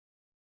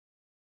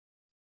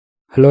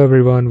Hello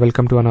everyone,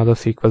 welcome to another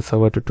SQL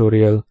Server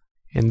tutorial.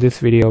 In this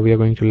video we are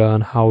going to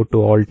learn how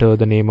to alter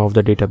the name of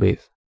the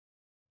database.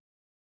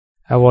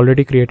 I've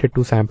already created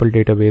two sample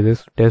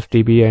databases,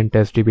 testdb and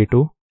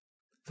testdb2.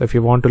 So if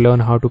you want to learn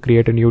how to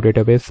create a new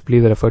database,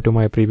 please refer to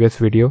my previous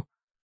video.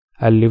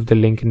 I'll leave the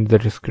link in the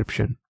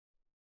description.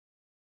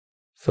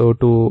 So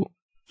to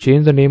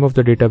change the name of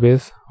the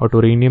database or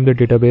to rename the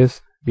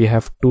database, we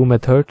have two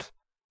methods.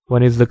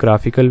 One is the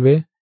graphical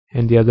way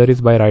and the other is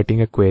by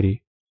writing a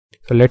query.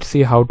 So let's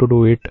see how to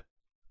do it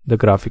the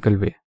graphical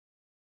way.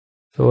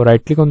 So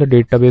right click on the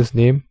database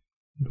name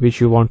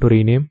which you want to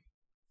rename,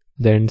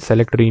 then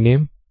select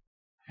rename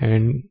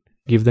and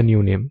give the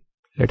new name.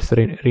 Let's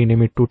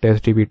rename it to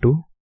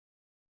testdb2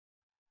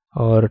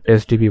 or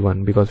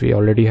testdb1 because we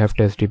already have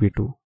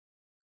testdb2.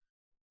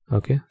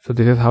 Okay, so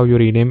this is how you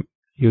rename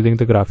using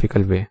the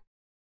graphical way.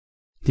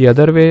 The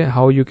other way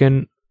how you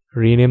can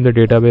rename the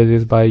database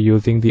is by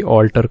using the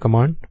alter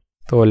command.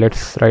 So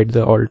let's write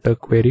the alter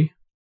query.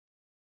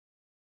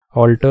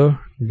 Alter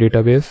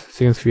database,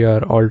 since we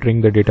are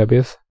altering the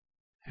database,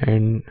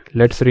 and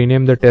let's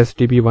rename the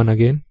testdb1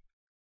 again.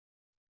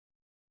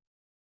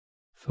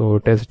 So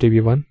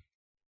testdb1,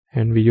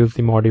 and we use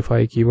the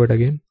modify keyword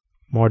again,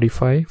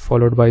 modify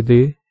followed by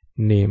the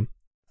name,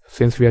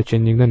 since we are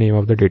changing the name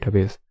of the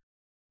database,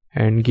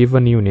 and give a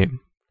new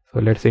name. So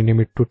let's rename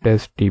it to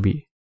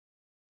testdb.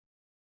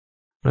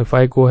 Now if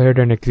I go ahead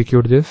and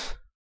execute this,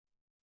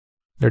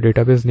 the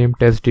database name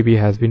testdb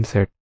has been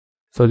set.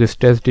 So this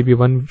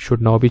testdb1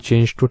 should now be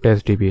changed to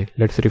testdb.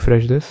 Let's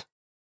refresh this.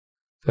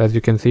 So as you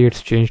can see,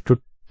 it's changed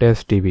to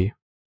testdb.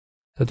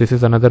 So this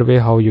is another way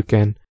how you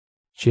can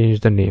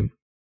change the name.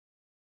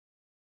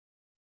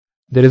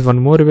 There is one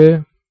more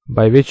way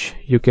by which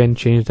you can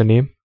change the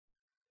name.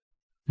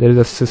 There is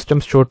a system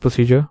stored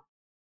procedure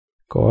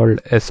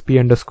called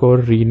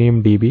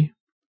sp_rename_db.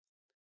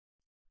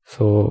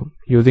 So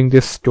using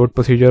this stored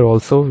procedure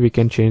also we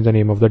can change the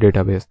name of the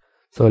database.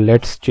 So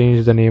let's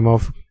change the name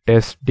of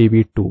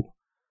testdb2.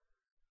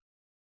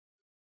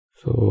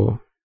 So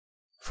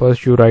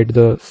first you write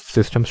the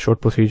system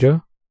stored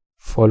procedure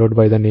followed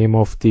by the name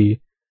of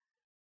the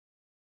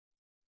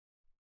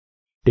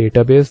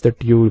database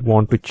that you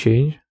want to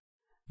change,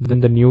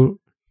 then the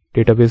new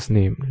database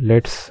name.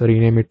 Let's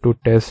rename it to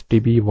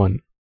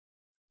testdb1.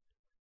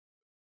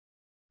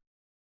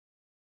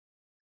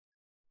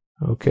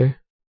 Okay,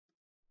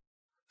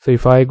 so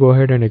if I go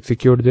ahead and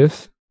execute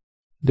this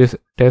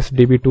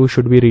testdb2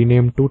 should be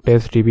renamed to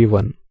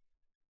testdb1.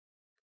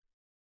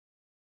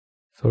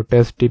 So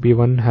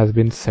testdb1 has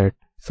been set.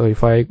 So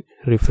if I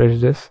refresh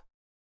this,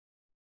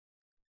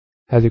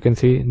 as you can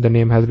see, the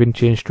name has been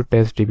changed to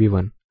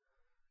testdb1.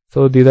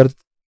 So these are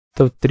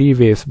the three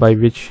ways by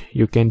which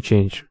you can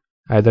change,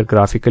 either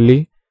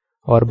graphically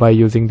or by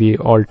using the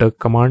alter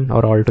command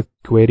or alter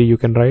query you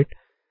can write,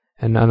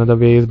 and another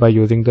way is by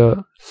using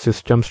the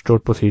system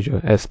stored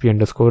procedure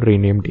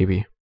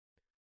sp_rename_db.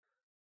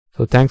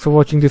 So thanks for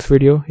watching this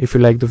video. If you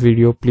like the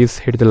video, please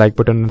hit the like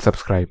button and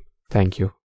subscribe. Thank you.